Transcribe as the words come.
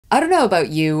don't know about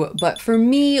you, but for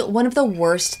me, one of the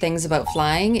worst things about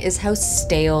flying is how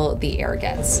stale the air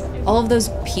gets. All of those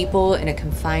people in a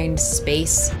confined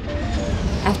space.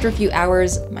 After a few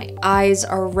hours, my eyes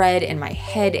are red and my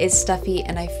head is stuffy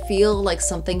and I feel like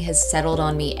something has settled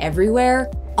on me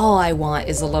everywhere. All I want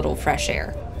is a little fresh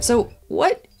air. So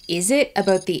what is it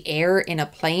about the air in a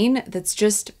plane that's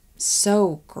just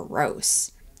so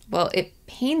gross? Well, it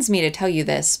pains me to tell you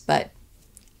this, but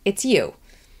it's you.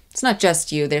 It's not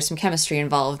just you, there's some chemistry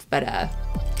involved, but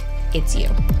it's you.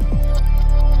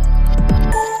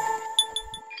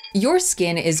 Your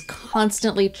skin is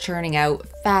constantly churning out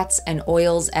fats and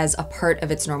oils as a part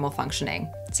of its normal functioning.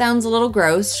 Sounds a little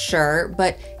gross, sure,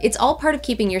 but it's all part of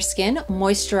keeping your skin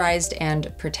moisturized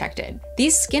and protected.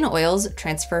 These skin oils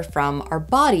transfer from our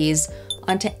bodies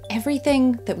onto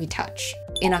everything that we touch.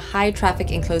 In a high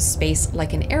traffic enclosed space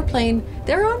like an airplane,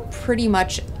 they're on pretty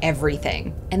much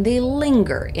everything. And they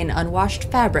linger in unwashed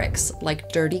fabrics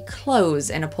like dirty clothes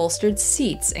and upholstered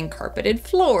seats and carpeted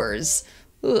floors.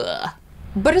 Ugh.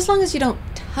 But as long as you don't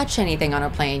touch anything on a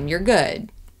plane, you're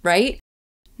good, right?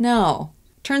 No.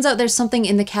 Turns out there's something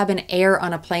in the cabin air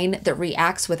on a plane that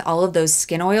reacts with all of those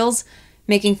skin oils,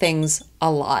 making things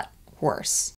a lot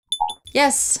worse.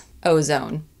 Yes,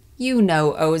 ozone. You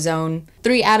know ozone.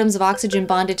 3 atoms of oxygen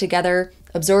bonded together,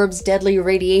 absorbs deadly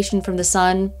radiation from the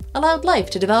sun, allowed life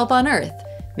to develop on Earth.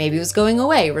 Maybe it was going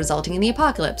away, resulting in the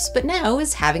apocalypse, but now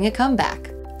is having a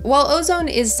comeback. While ozone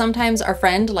is sometimes our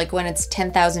friend, like when it's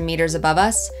 10,000 meters above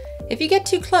us, if you get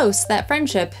too close, that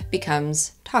friendship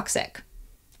becomes toxic.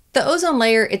 The ozone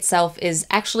layer itself is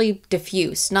actually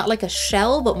diffuse, not like a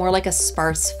shell, but more like a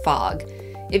sparse fog.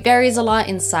 It varies a lot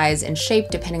in size and shape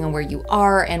depending on where you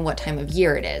are and what time of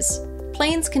year it is.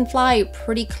 Planes can fly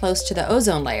pretty close to the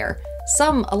ozone layer,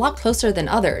 some a lot closer than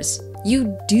others.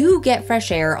 You do get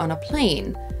fresh air on a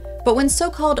plane, but when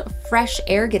so-called fresh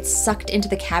air gets sucked into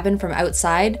the cabin from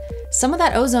outside, some of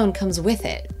that ozone comes with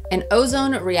it. And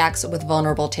ozone reacts with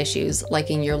vulnerable tissues, like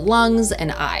in your lungs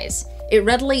and eyes. It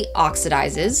readily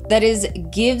oxidizes, that is,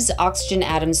 gives oxygen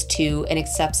atoms to and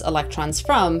accepts electrons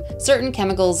from certain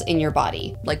chemicals in your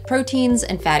body, like proteins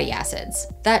and fatty acids.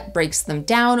 That breaks them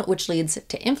down, which leads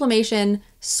to inflammation,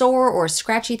 sore or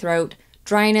scratchy throat,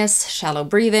 dryness, shallow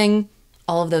breathing,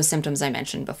 all of those symptoms I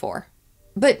mentioned before.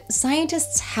 But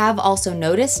scientists have also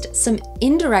noticed some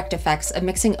indirect effects of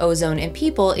mixing ozone in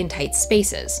people in tight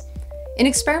spaces. In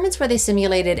experiments where they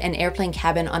simulated an airplane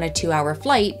cabin on a 2-hour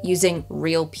flight using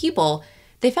real people,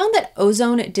 they found that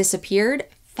ozone disappeared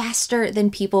faster than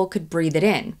people could breathe it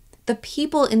in. The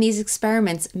people in these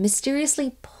experiments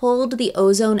mysteriously pulled the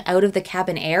ozone out of the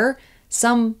cabin air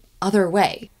some other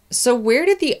way. So where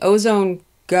did the ozone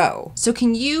go? So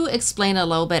can you explain a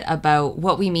little bit about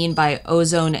what we mean by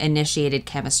ozone-initiated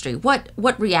chemistry? What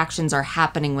reactions are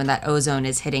happening when that ozone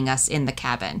is hitting us in the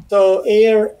cabin? So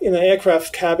air in an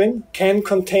aircraft cabin can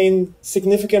contain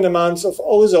significant amounts of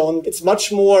ozone. It's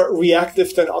much more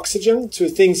reactive than oxygen to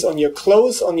things on your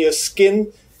clothes, on your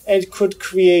skin, and could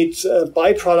create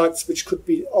byproducts which could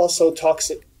be also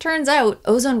toxic. Turns out,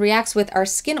 ozone reacts with our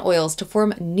skin oils to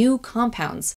form new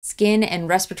compounds, skin and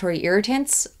respiratory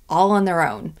irritants, all on their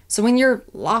own. So when you're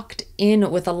locked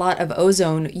in with a lot of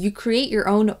ozone, you create your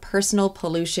own personal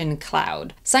pollution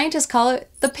cloud. Scientists call it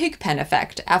the pigpen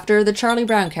effect, after the Charlie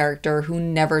Brown character who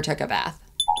never took a bath.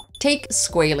 Take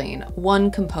squalene,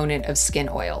 one component of skin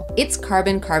oil. Its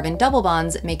carbon-carbon double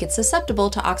bonds make it susceptible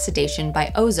to oxidation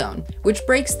by ozone, which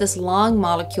breaks this long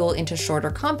molecule into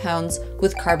shorter compounds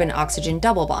with carbon-oxygen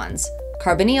double bonds,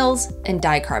 carbonyls and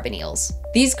dicarbonyls.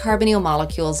 These carbonyl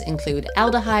molecules include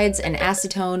aldehydes and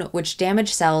acetone, which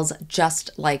damage cells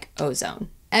just like ozone.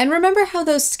 And remember how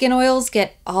those skin oils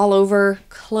get all over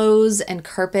clothes and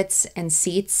carpets and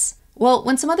seats? Well,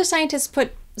 when some other scientists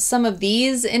put some of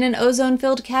these in an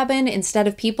ozone-filled cabin instead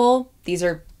of people, these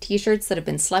are t-shirts that have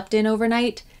been slept in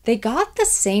overnight, they got the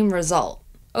same result.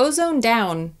 Ozone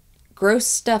down, gross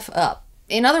stuff up.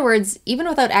 In other words, even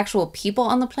without actual people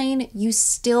on the plane, you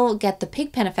still get the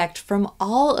pigpen effect from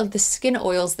all of the skin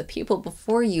oils that people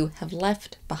before you have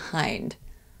left behind.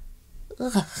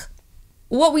 Ugh.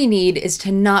 What we need is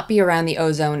to not be around the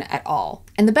ozone at all.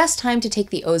 And the best time to take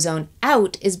the ozone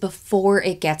out is before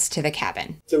it gets to the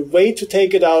cabin. The way to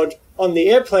take it out on the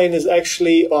airplane is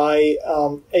actually by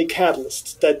a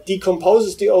catalyst that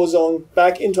decomposes the ozone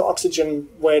back into oxygen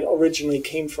where it originally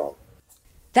came from.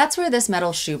 That's where this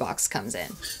metal shoebox comes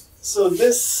in. So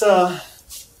this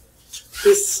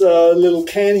little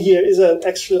can here is an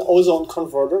actual ozone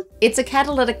converter. It's a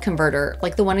catalytic converter,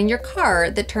 like the one in your car,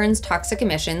 that turns toxic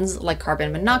emissions like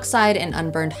carbon monoxide and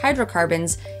unburned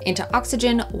hydrocarbons into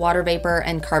oxygen, water vapor,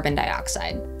 and carbon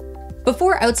dioxide.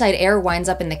 Before outside air winds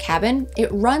up in the cabin,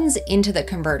 it runs into the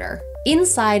converter.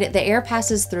 Inside, the air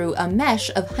passes through a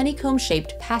mesh of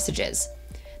honeycomb-shaped passages.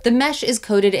 The mesh is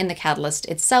coated in the catalyst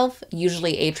itself,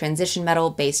 usually a transition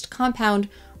metal-based compound,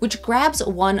 which grabs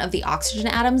one of the oxygen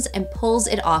atoms and pulls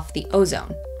it off the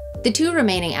ozone. The two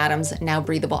remaining atoms, now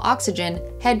breathable oxygen,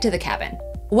 head to the cabin.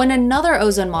 When another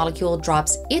ozone molecule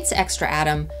drops its extra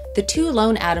atom, the two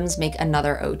lone atoms make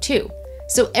another O2.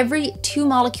 So every 2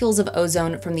 molecules of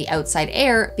ozone from the outside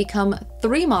air become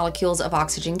 3 molecules of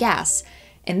oxygen gas.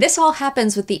 And this all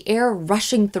happens with the air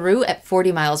rushing through at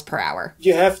 40 miles per hour.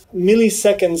 You have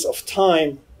milliseconds of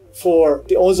time for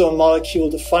the ozone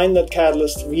molecule to find that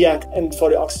catalyst, react, and for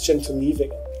the oxygen to leave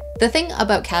again. The thing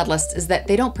about catalysts is that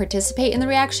they don't participate in the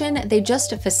reaction, they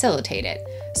just facilitate it.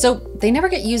 So they never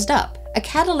get used up. A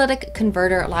catalytic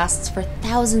converter lasts for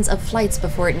thousands of flights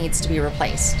before it needs to be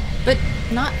replaced. But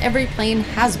not every plane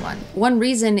has one. One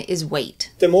reason is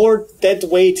weight. The more dead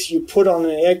weight you put on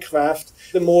an aircraft,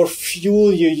 the more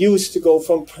fuel you use to go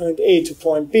from point A to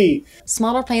point B.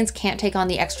 Smaller planes can't take on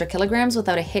the extra kilograms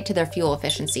without a hit to their fuel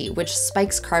efficiency, which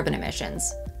spikes carbon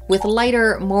emissions. With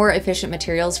lighter, more efficient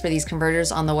materials for these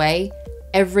converters on the way,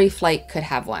 every flight could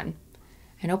have one.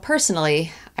 I know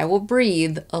personally, I will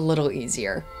breathe a little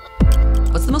easier.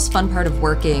 What's the most fun part of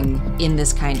working in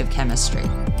this kind of chemistry?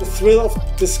 The thrill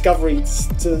of discovery,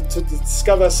 to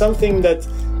discover something that,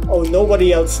 oh,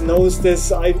 nobody else knows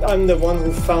this, I'm the one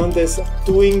who found this,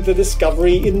 doing the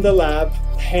discovery in the lab,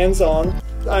 hands-on.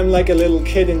 I'm like a little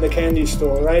kid in the candy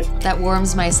store, right? That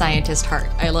warms my scientist heart.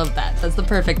 I love that. That's the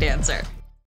perfect answer.